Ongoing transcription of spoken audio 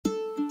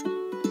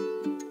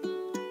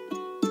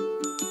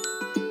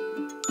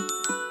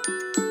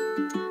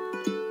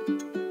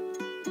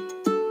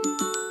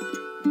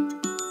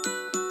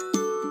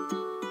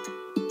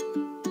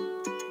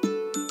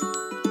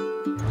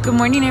Good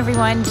morning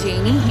everyone,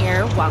 Janie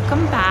here,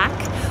 welcome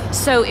back.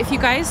 So if you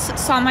guys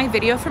saw my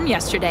video from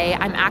yesterday,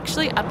 I'm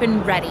actually up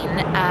in Redding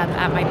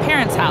at my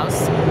parents'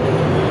 house.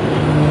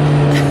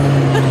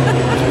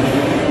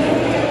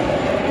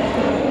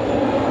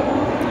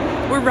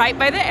 We're right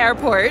by the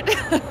airport.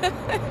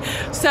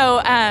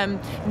 So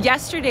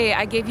yesterday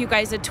I gave you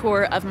guys a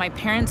tour of my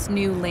parents'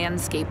 new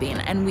landscaping,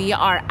 and we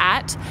are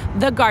at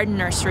the garden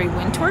nursery,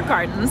 Wyntour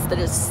Gardens.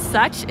 It's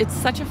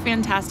such a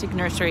fantastic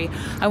nursery.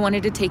 I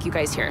wanted to take you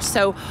guys here.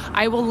 So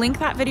I will link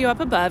that video up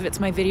above. It's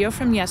my video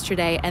from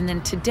yesterday, and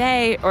then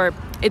today, or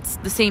it's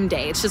the same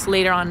day, it's just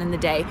later on in the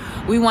day,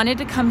 we wanted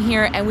to come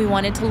here and we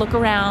wanted to look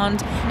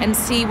around and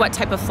see what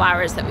type of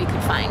flowers that we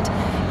could find.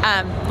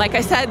 Like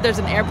I said, there's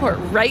an airport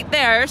right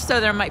there, so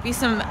there might be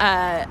some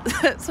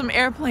some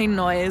airplane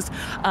noise,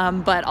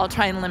 but I'll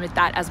try and limit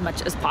that as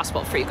much as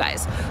possible for you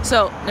guys.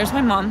 So there's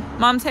my mom.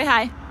 Mom, say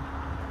hi.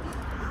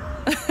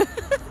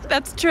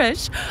 That's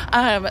Trish.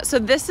 So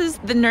this is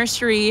the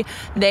nursery.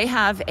 They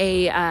have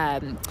a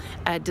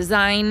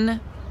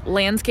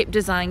landscape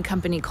design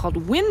company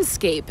called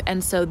Windscape,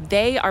 and so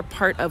they are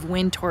part of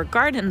Wyntour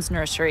Gardens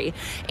nursery,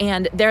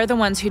 and they're the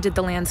ones who did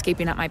the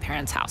landscaping at my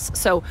parents' house.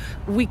 So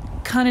we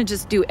kind of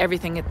just do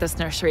everything at this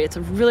nursery. It's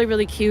a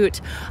really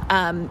cute,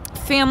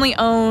 family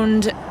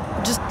owned,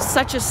 just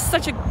such a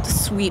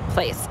sweet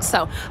place.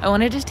 So I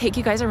wanted to take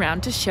you guys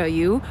around to show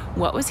you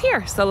what was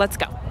here. So let's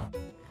go.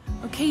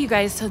 Okay, you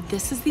guys, so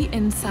this is the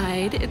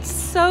inside. It's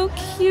so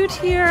cute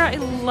here. I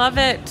love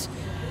it.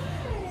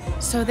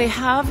 So they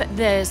have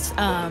this,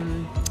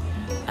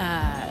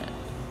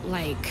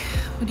 like,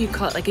 what do you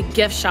call it? Like a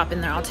gift shop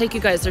in there. I'll take you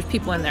guys, there's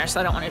people in there,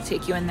 so I don't want to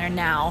take you in there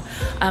now.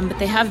 But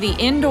they have the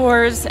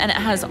indoors, and it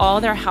has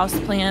all their house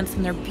plants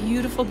and their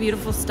beautiful,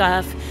 beautiful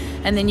stuff.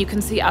 And then you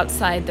can see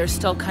outside, they're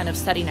still kind of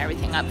setting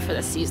everything up for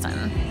the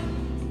season.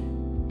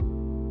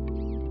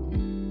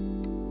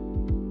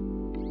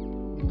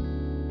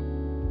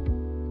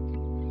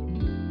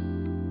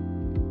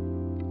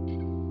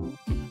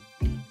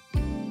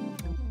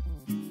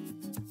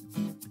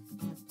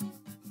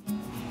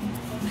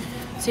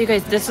 So you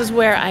guys, this is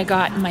where I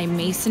got my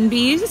mason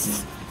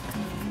bees.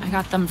 I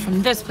got them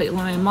from this place.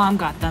 Well, my mom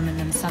got them and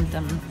then sent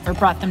them, or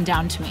brought them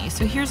down to me.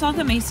 So here's all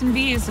the mason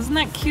bees. Isn't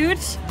that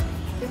cute?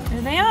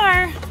 There they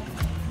are.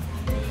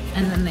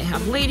 And then they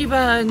have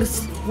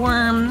ladybugs,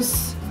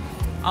 worms,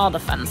 all the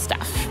fun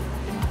stuff.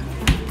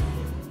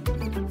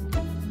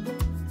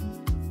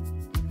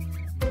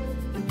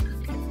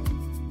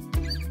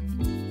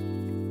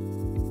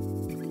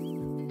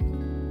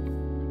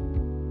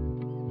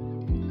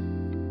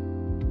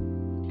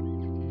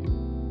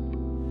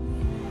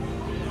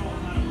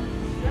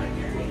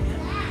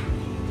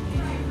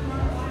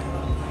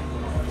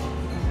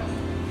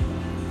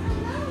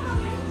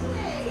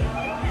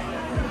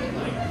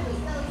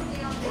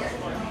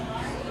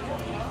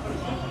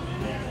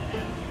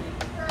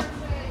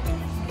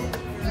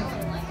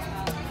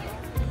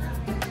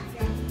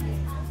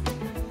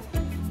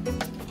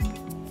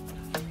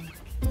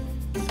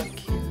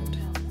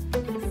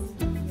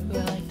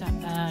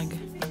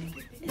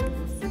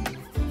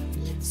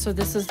 So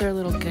this is their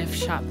little gift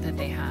shop that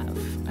they have.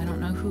 I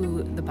don't know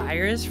who the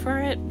buyer is for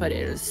it, but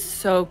it is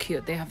so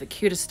cute. They have the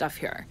cutest stuff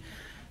here.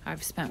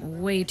 I've spent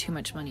way too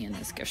much money in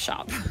this gift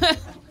shop.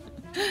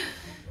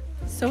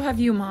 So have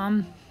you,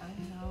 Mom. I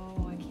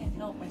know, I can't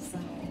help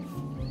myself.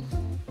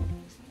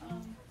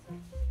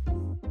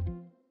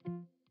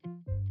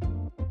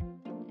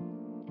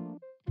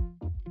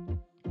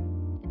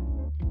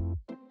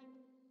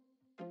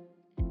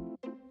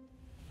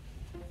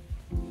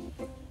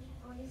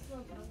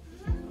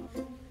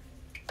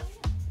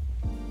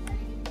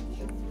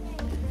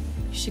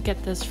 You should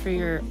get this for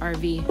your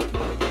RV.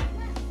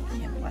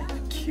 Yeah, why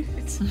cute.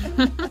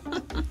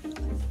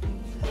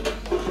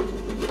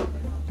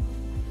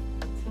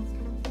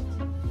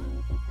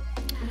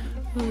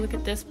 Ooh, look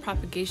at this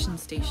propagation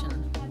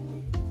station.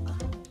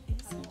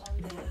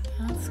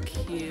 That's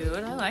cute.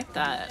 I like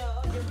that.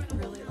 I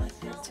really like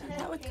that too.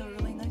 That would go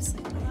really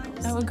nicely in my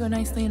house. That would go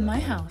nicely in my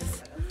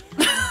house.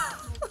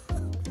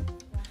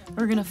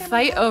 We're gonna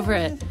fight over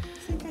it. I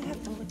think I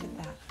have to look at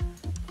that.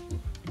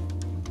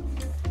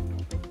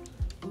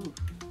 Ooh.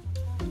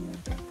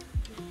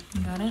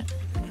 You got it?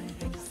 I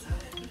think so.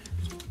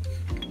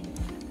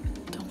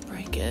 Don't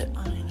break it.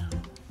 I know.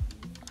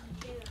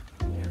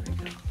 There we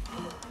go.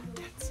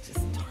 That's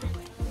just darling.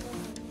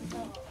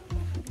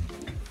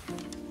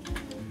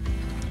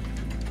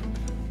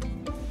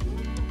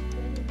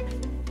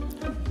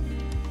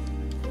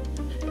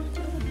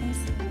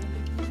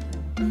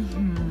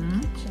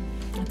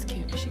 That's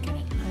cute. You should get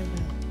it. I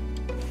will.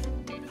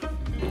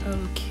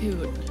 Oh,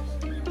 cute.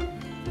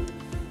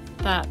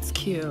 That's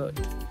cute.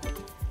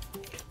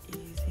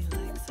 Easy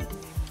like so.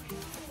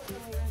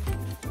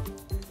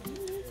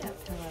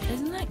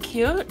 Isn't that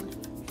cute?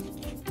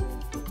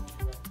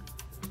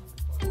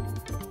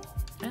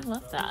 I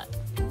love that.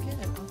 I'll get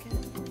it. I'll get it.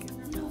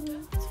 No,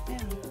 it's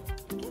bad.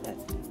 Get it.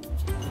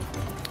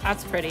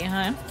 That's pretty,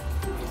 huh?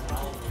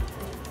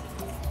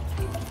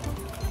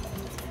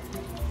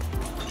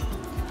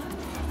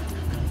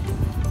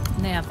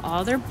 And they have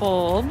all their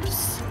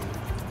bulbs.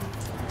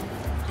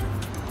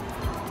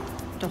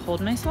 To hold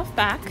myself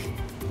back.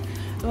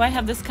 Oh, I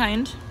have this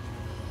kind. I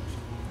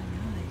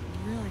know, they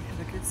really have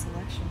a good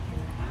selection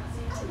here.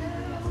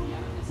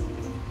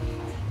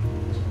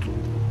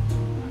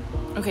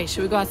 Okay,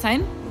 should we go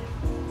outside?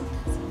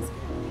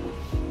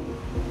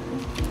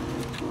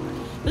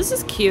 This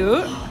is cute.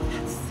 Oh,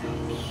 that's so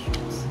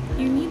cute.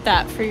 You need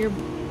that for your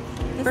bird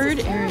This is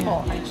area.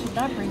 terrible. I should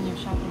not bring you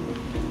shopping with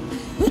me.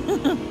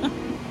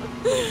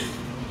 It's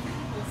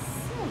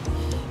so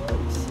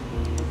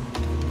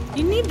cute.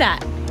 You need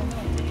that.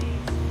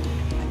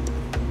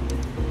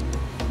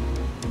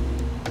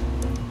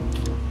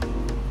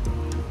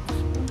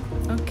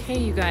 Okay,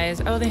 you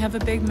guys. Oh, they have a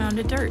big mound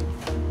of dirt.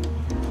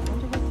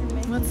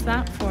 What's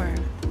that for?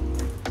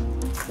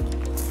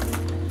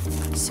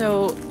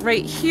 So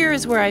right here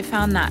is where I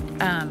found that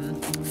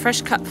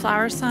fresh cut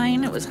flower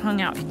sign. It was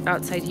hung out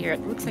outside here.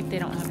 It looks like they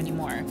don't have any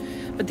more.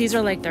 But these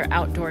are like their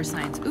outdoor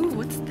signs. Ooh,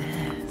 what's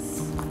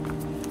this?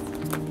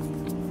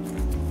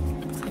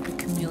 It's like a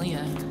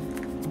camellia.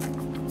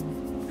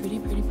 Pretty,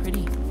 pretty,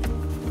 pretty.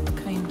 What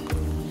kind?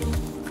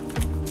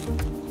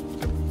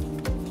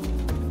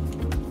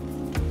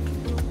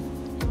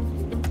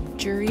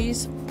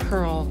 Jury's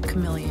Pearl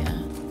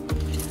Camellia.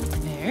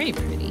 Very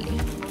pretty.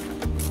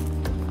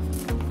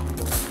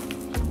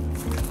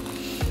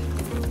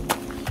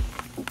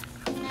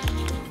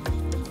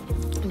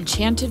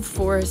 Enchanted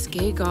Forest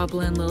Gay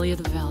Goblin Lily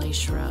of the Valley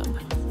Shrub.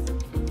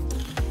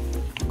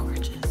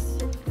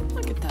 Gorgeous.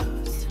 Look at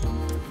those.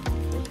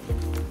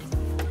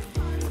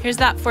 Here's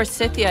that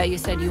forsythia you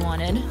said you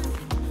wanted.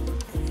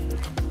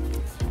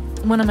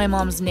 One of my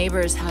mom's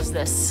neighbors has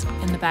this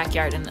in the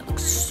backyard and it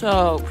looks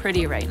so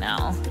pretty right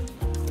now.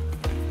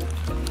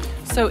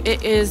 So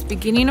it is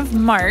beginning of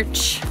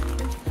March,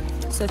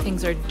 so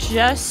things are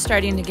just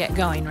starting to get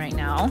going right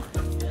now.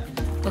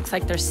 Looks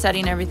like they're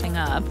setting everything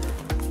up.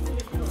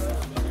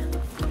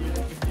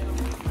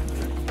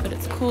 But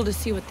it's cool to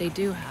see what they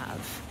do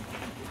have.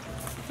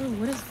 Ooh,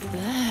 what is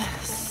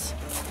this?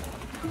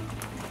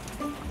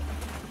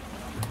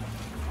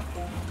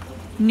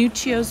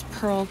 Nuccio's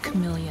Pearl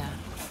Camellia.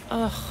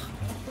 Ugh.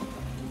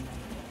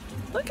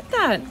 Look at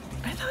that.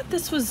 I thought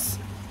this was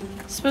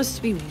supposed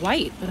to be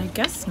white, but I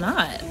guess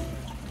not.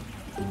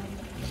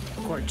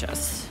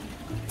 Gorgeous.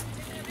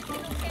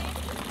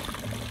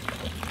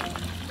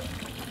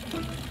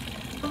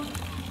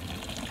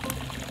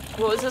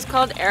 What was this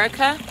called?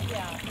 Erica?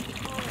 Yeah.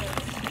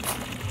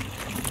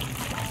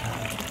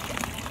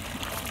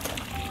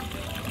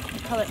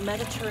 Call it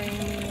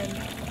Mediterranean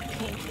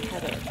pink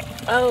heather.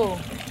 Oh,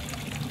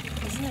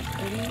 Isn't it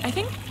pretty? I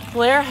think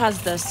Blair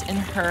has this in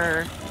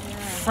her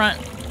front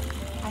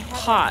I have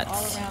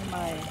pots. it all around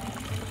my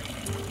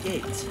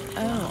gate.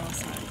 Oh. On all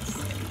sides.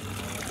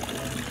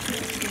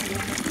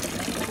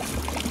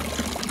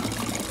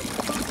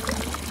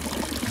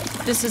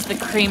 This is the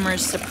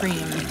Kramer's Supreme.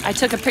 I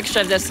took a picture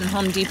of this in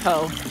Home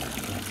Depot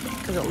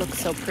because it looks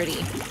so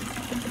pretty.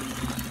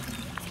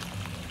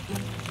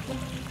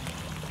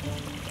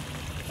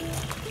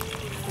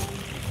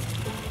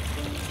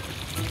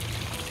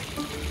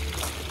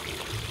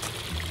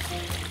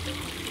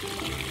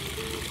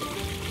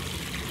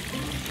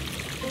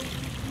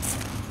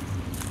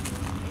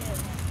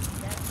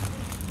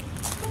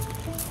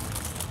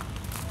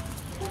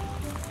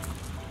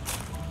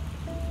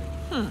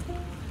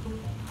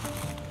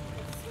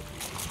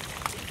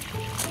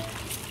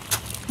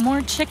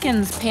 More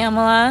chickens,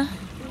 Pamela.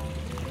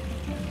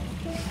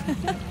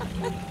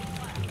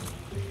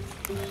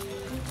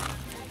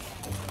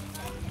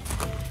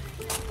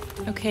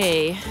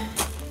 Okay.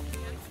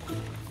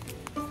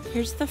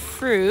 Here's the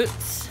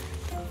fruits.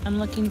 I'm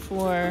looking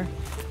for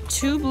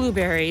 2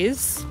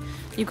 blueberries.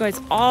 You guys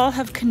all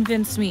have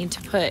convinced me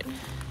to put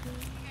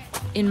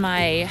in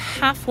my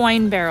half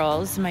wine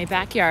barrels in my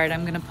backyard.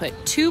 I'm gonna put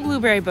 2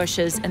 blueberry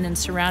bushes and then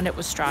surround it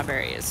with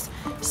strawberries.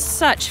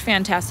 Such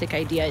fantastic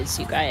ideas,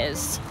 you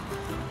guys.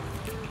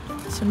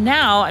 So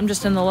now I'm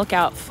just on the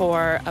lookout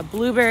for a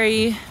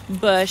blueberry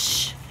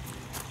bush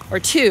or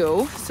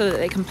 2 so that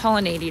they can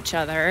pollinate each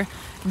other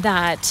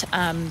that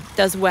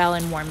does well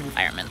in warm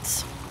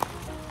environments.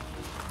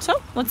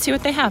 So let's see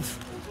what they have.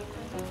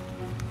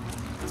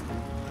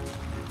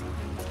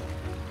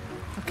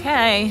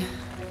 Okay,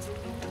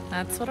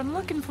 that's what I'm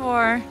looking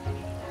for.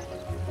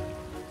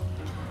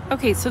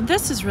 Okay, so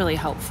this is really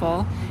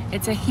helpful.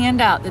 It's a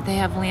handout that they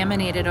have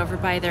laminated over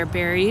by their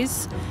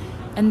berries.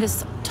 And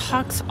this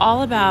talks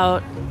all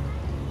about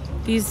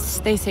these,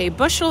 they say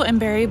bushel and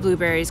berry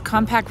blueberries,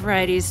 compact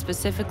varieties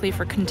specifically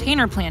for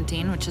container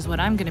planting, which is what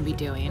I'm gonna be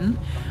doing.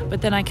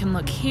 But then I can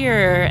look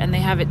here and they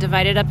have it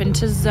divided up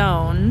into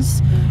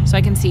zones. So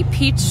I can see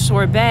peach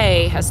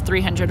sorbet has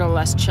 300 or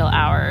less chill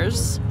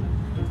hours.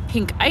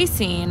 Pink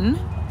icing,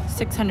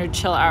 600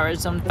 chill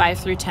hours, zone 5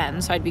 through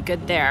 10, so I'd be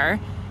good there.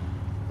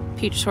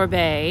 Peach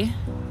sorbet.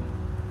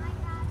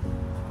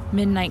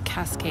 Midnight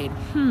Cascade.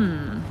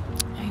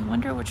 I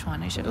wonder which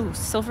one I should. Oh,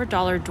 Silver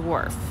Dollar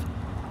Dwarf.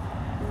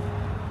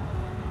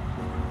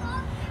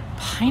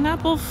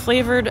 Pineapple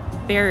flavored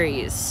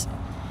berries.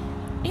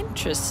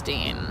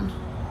 Interesting.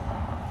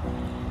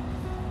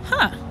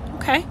 Huh,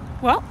 okay.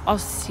 Well, I'll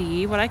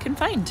see what I can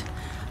find.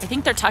 I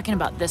think they're talking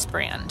about this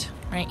brand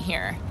right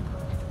here.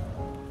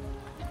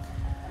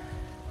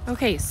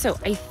 Okay, so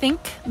I think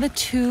the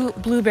two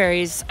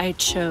blueberries I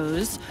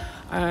chose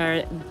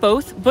are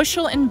both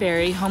bushel and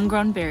berry,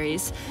 homegrown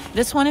berries.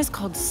 This one is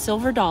called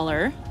Silver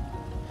Dollar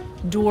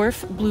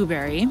Dwarf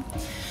Blueberry.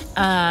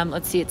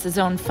 Let's see, it's a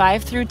zone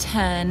 5 through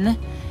 10,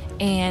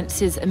 and it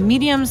says a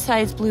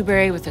medium-sized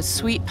blueberry with a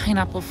sweet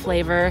pineapple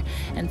flavor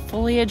and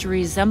foliage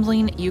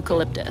resembling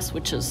eucalyptus,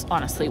 which is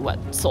honestly what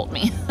sold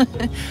me.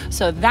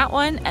 So that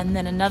one, and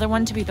then another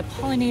one to be the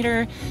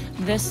pollinator.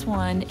 This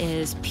one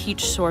is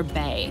peach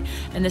sorbet,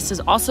 and this is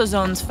also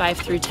zones 5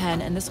 through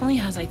 10, and this only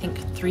has, I think,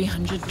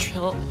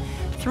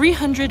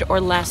 300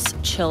 or less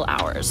chill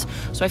hours.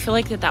 So I feel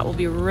like that will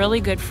be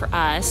really good for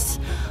us.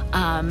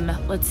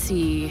 Let's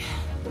see.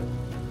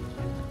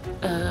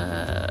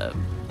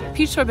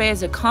 Peach sorbet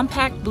is a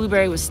compact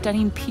blueberry with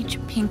stunning peach,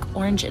 pink,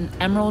 orange, and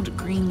emerald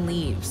green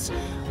leaves.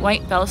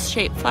 White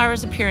bell-shaped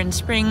flowers appear in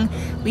spring,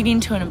 leading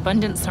to an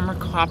abundant summer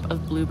crop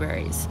of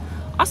blueberries.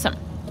 Awesome.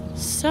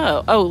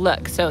 So, oh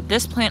look, so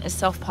this plant is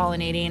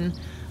self-pollinating.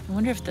 I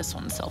wonder if this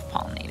one's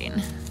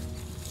self-pollinating.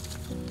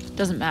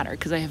 Doesn't matter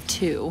because I have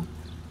two.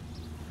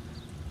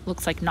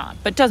 Looks like not,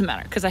 but doesn't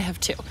matter because I have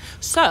two.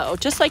 So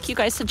just like you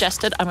guys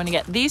suggested, I'm gonna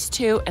get these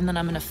two and then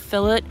I'm gonna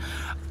fill it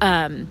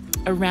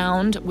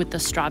around with the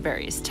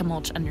strawberries to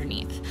mulch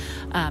underneath.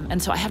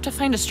 And so I have to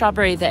find a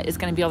strawberry that is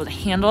gonna be able to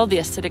handle the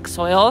acidic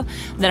soil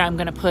that I'm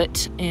gonna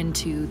put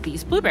into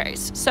these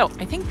blueberries. So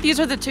I think these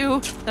are the two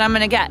that I'm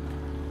gonna get.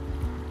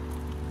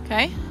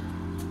 Okay?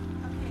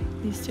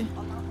 These two.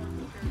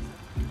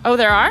 Oh,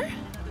 there are?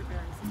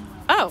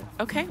 Oh,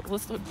 okay.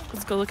 Let's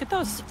go look at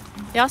those.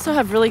 They also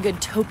have really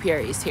good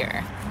topiaries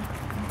here.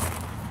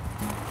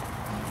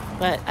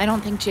 But I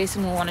don't think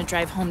Jason will want to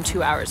drive home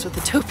 2 hours with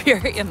the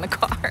topiary in the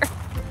car.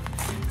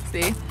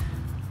 See?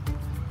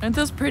 Aren't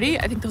those pretty?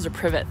 I think those are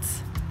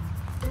privets.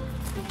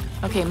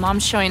 Okay,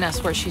 Mom's showing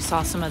us where she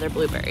saw some other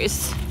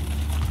blueberries.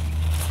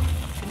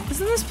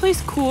 Isn't this place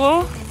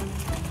cool?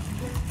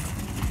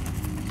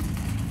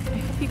 I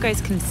hope you guys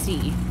can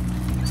see.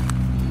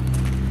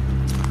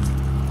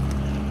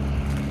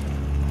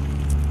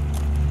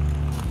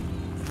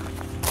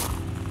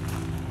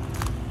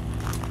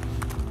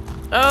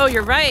 Oh,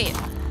 you're right.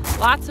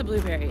 Lots of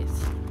blueberries.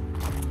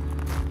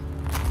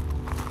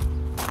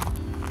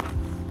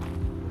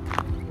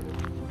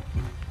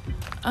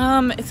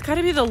 It's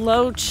gotta be the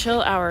low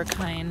chill hour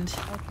kind.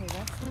 Okay,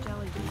 that's the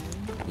jelly bean.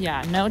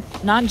 Yeah, no,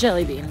 not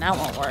jelly bean. That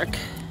won't work.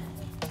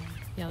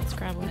 Yeah, let's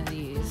grab one of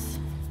these.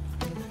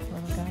 This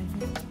little guy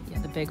here.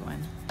 Yeah, the big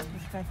one.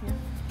 This guy here.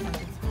 And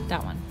this one.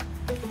 That one.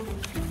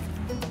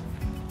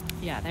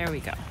 Yeah, there we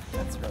go.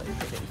 That's really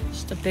pretty.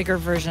 Just a bigger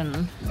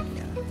version.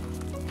 Yeah.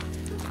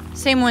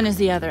 Same one as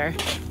the other.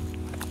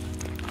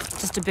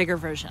 Just a bigger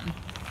version.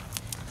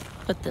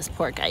 Put this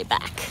poor guy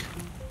back.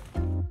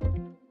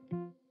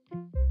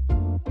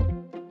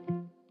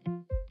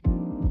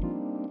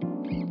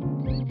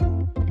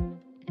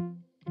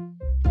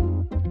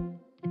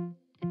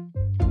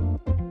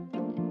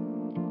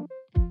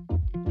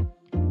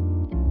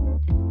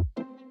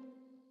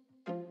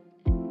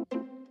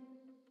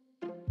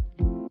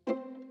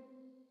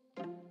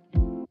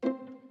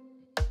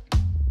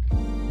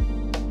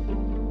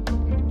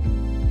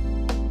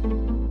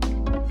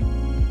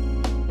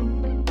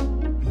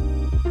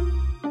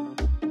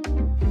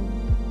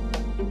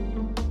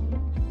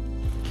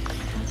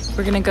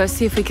 We're gonna go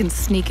see if we can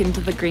sneak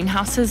into the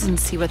greenhouses and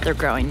see what they're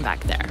growing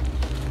back there.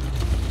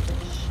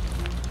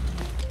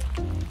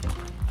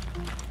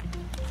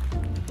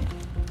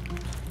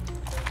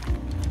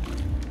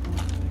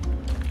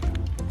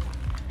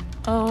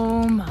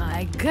 Oh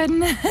my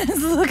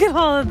goodness, look at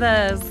all of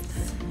this.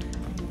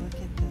 Look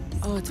at this.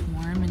 Oh, it's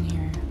warm in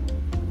here.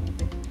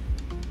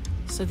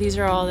 So these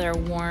are all their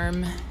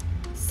warm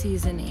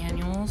season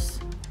annuals.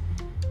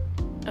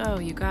 Oh,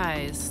 you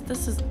guys,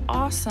 this is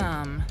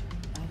awesome.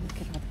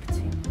 Look at all the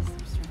petunias.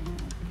 They're starting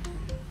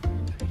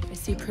out. I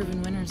see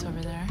proven winners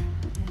over there.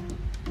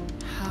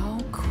 How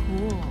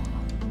cool.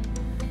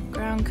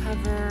 Ground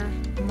cover,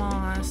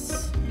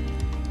 moss.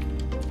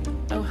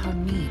 Oh, how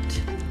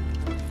neat.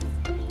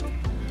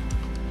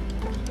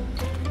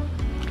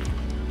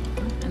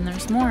 And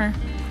there's more.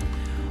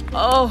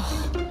 Oh,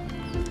 Cool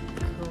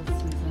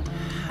season.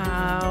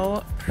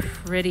 how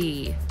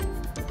pretty.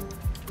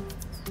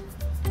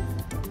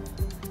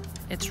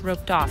 It's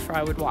roped off or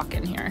I would walk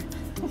in here.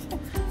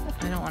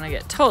 I don't want to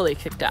get totally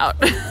kicked out.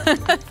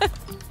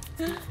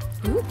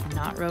 Ooh,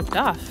 not roped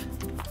off.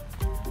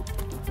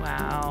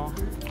 Wow.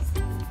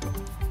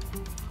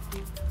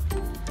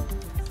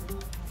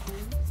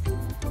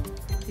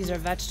 These are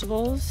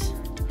vegetables,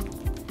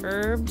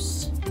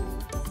 herbs.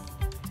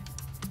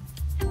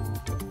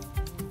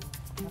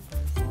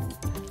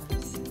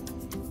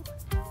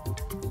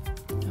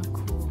 Oh,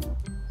 cool.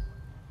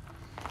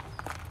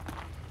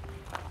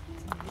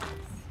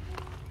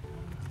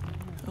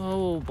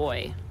 Oh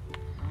boy.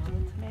 All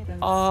the tomatoes.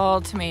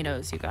 All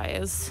tomatoes, you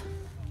guys.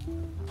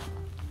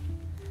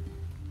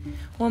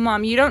 Well,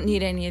 Mom, you don't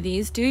need any of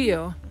these, do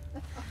you?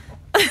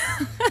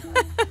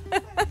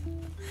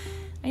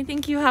 I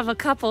think you have a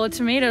couple of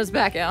tomatoes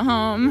back at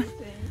home.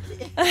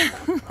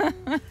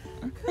 Couldn't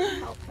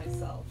help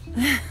myself.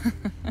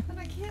 And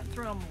I can't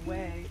throw them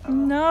away. Oh.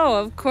 No,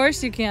 of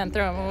course you can't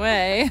throw them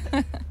away.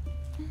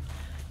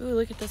 Ooh,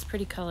 look at this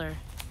pretty color.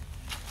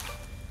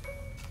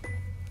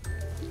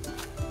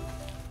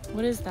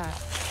 What is that?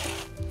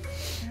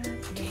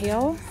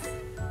 Kale?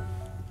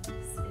 This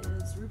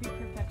is Ruby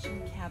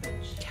Perfection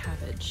cabbage.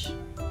 Cabbage.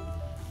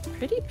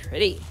 Pretty,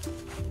 pretty.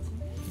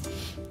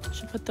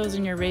 Should put those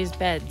in your raised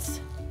beds.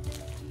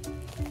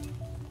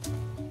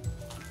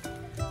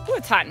 Ooh,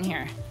 it's hot in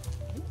here.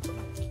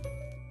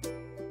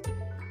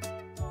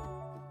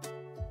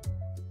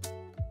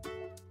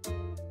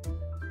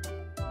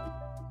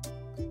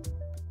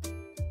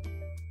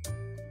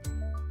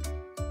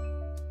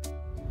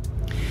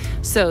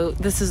 So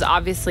this is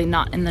obviously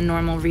not in the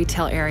normal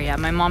retail area.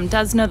 My mom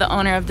does know the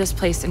owner of this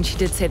place, and she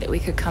did say that we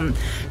could come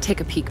take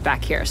a peek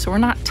back here. So we're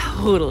not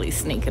totally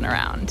sneaking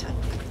around.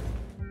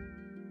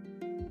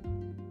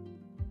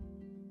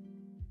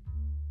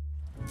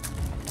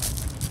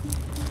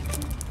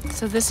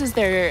 So this is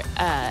their,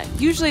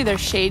 usually their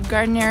shade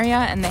garden area,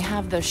 and they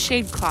have the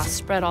shade cloths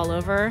spread all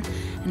over.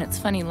 And it's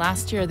funny,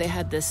 last year they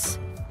had this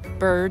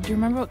bird. Do you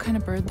remember what kind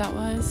of bird that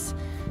was?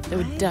 That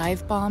would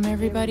dive bomb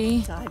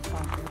everybody.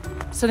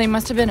 So they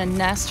must have been a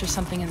nest or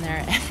something in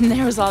there. And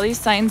there was all these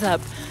signs up,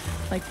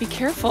 like, be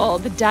careful,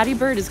 the daddy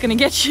bird is gonna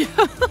get you.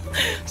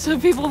 So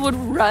people would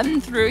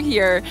run through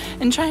here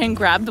and try and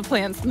grab the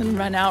plants and then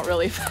run out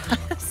really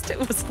fast. It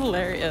was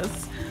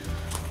hilarious.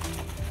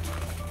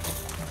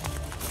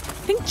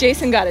 I think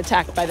Jason got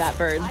attacked by that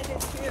bird. I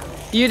did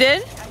too. You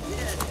did? I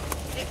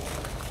did.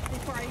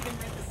 Before I even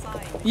read the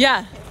sign.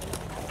 Yeah.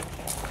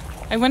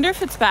 I wonder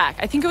if it's back.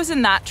 I think it was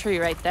in that tree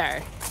right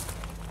there.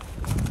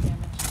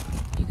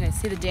 You guys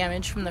see the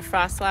damage from the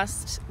frost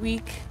last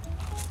week?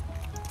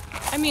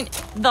 I mean,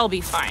 they'll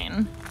be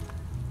fine.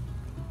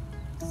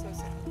 So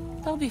sad.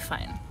 They'll be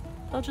fine.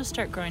 They'll just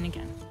start growing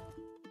again.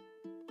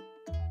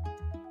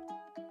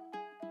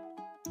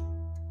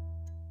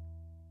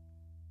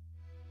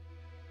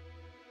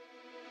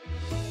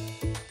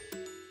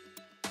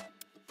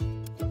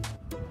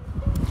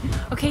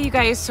 Okay, you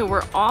guys, so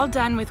we're all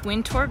done with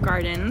Wyntour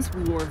Gardens.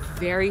 We were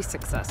very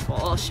successful.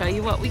 I'll show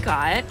you what we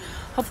got.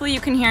 Hopefully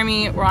you can hear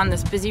me. We're on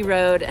this busy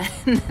road,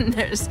 and then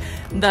there's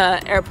the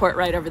airport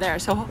right over there.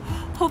 So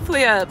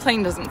hopefully a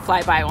plane doesn't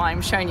fly by while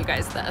I'm showing you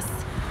guys this.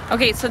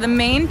 Okay, so the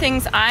main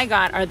things I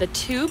got are the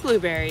 2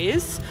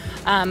 blueberries.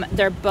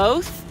 They're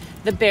both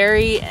the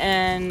berry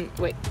and,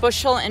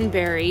 bushel and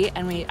berry,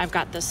 and I've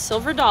got the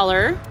silver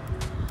dollar,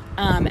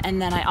 and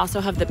then I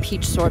also have the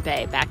peach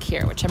sorbet back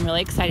here, which I'm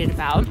really excited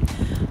about.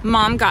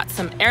 Mom got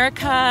some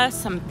Erica,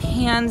 some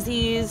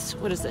pansies.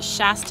 What is this?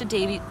 Shasta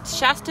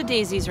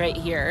daisies right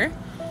here.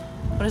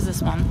 What is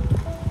this one?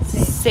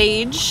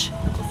 Sage.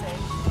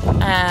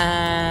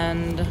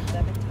 And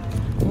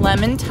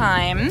lemon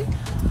thyme.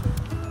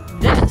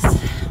 This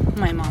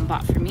my mom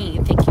bought for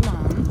me. Thank you,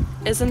 Mom.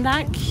 Isn't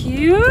that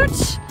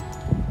cute?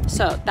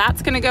 So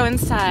that's gonna go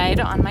inside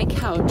on my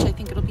couch. I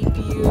think it'll be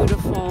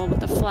beautiful with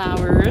the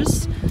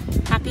flowers.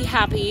 Happy,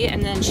 happy.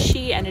 And then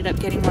she ended up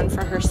getting one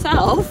for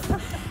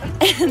herself.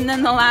 And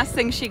then the last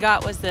thing she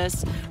got was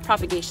this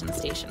propagation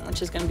station,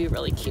 which is gonna be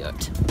really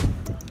cute.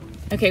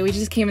 Okay, we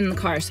just came in the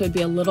car, so it'd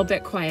be a little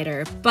bit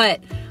quieter, but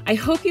I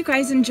hope you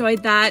guys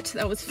enjoyed that.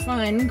 That was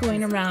fun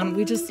going around.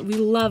 We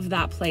love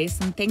that place,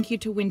 and thank you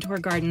to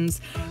Wyntour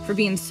Gardens for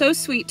being so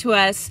sweet to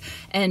us,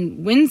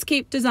 and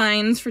Windscape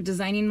Designs for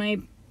designing my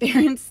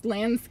parents'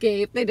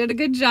 landscape. They did a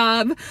good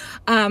job,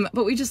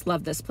 but we just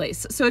love this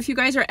place. So if you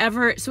guys are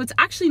ever, so it's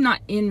actually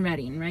not in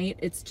Redding, right?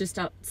 It's just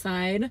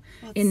outside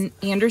in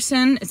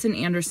Anderson. It's in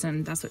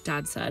Anderson. That's what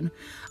Dad said.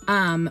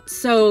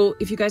 So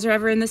if you guys are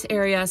ever in this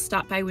area,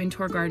 stop by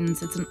Wyntour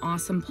Gardens. It's an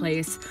awesome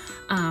place,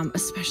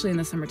 especially in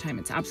the summertime.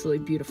 It's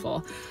absolutely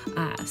beautiful.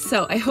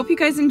 So I hope you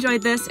guys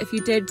enjoyed this. If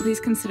you did,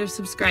 please consider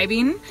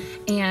subscribing,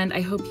 and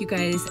I hope you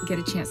guys get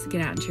a chance to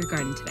get out into your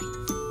garden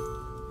today.